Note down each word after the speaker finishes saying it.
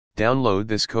Download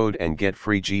this code and get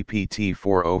free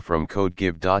GPT-4o from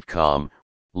codegive.com,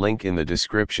 link in the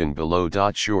description below.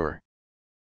 Sure.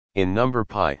 In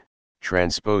NumPy,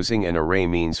 transposing an array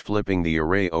means flipping the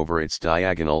array over its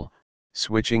diagonal,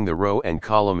 switching the row and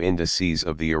column indices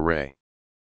of the array.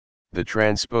 The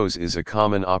transpose is a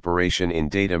common operation in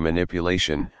data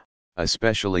manipulation,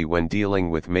 especially when dealing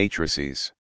with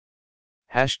matrices.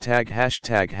 ### How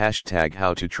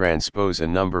to transpose a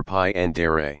NumPy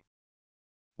ndarray.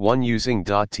 1. Using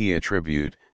 .t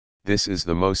attribute, this is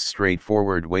the most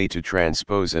straightforward way to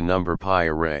transpose a NumPy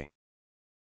array.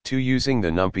 2. Using the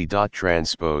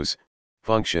numpy.transpose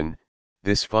function,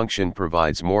 this function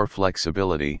provides more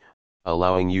flexibility,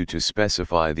 allowing you to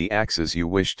specify the axes you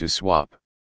wish to swap.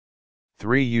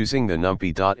 3. Using the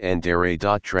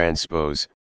numpy.ndarray.transpose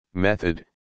method,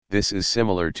 this is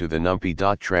similar to the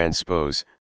numpy.transpose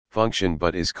function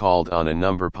but is called on a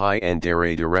NumPy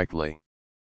ndarray directly.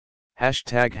 ###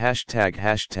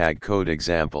 Code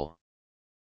example.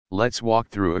 Let's walk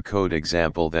through a code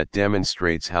example that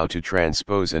demonstrates how to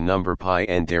transpose a NumPy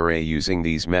ndarray using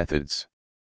these methods.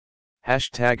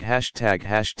 ###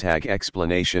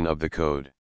 Explanation of the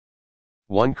code.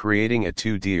 1. Creating a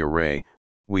 2D array,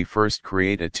 we first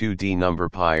create a 2D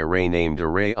NumPy array named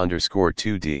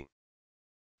array_2D.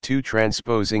 2.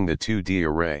 Transposing the 2D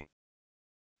array.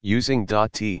 Using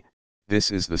 .t, this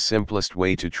is the simplest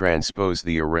way to transpose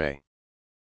the array.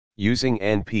 Using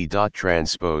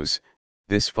np.transpose,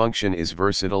 this function is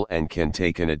versatile and can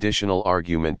take an additional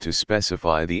argument to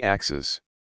specify the axes.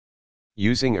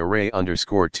 Using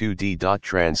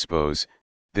array_2d.transpose,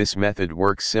 this method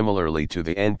works similarly to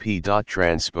the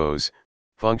np.transpose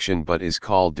function but is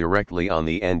called directly on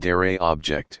the ndarray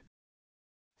object.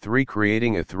 3.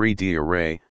 Creating a 3D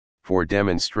array, for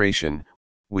demonstration,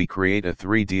 we create a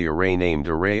 3D array named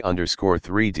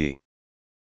array_3d.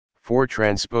 4.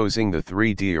 Transposing the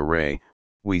 3D array,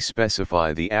 we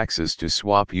specify the axes to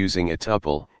swap using a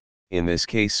tuple, in this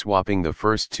case swapping the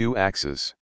first two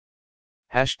axes.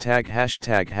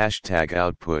 ###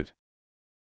 Output.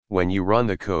 When you run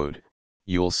the code,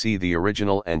 you'll see the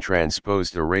original and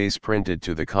transposed arrays printed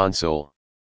to the console.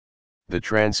 The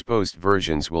transposed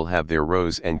versions will have their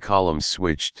rows and columns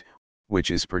switched,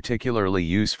 which is particularly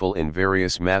useful in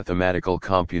various mathematical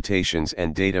computations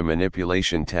and data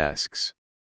manipulation tasks.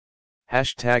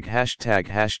 ###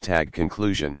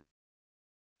 Conclusion.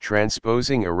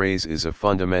 Transposing arrays is a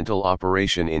fundamental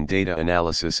operation in data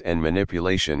analysis and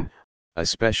manipulation,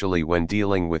 especially when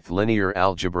dealing with linear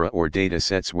algebra or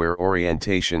datasets where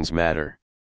orientations matter.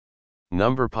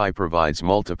 NumPy provides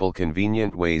multiple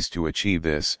convenient ways to achieve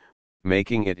this,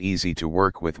 making it easy to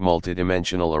work with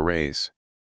multidimensional arrays.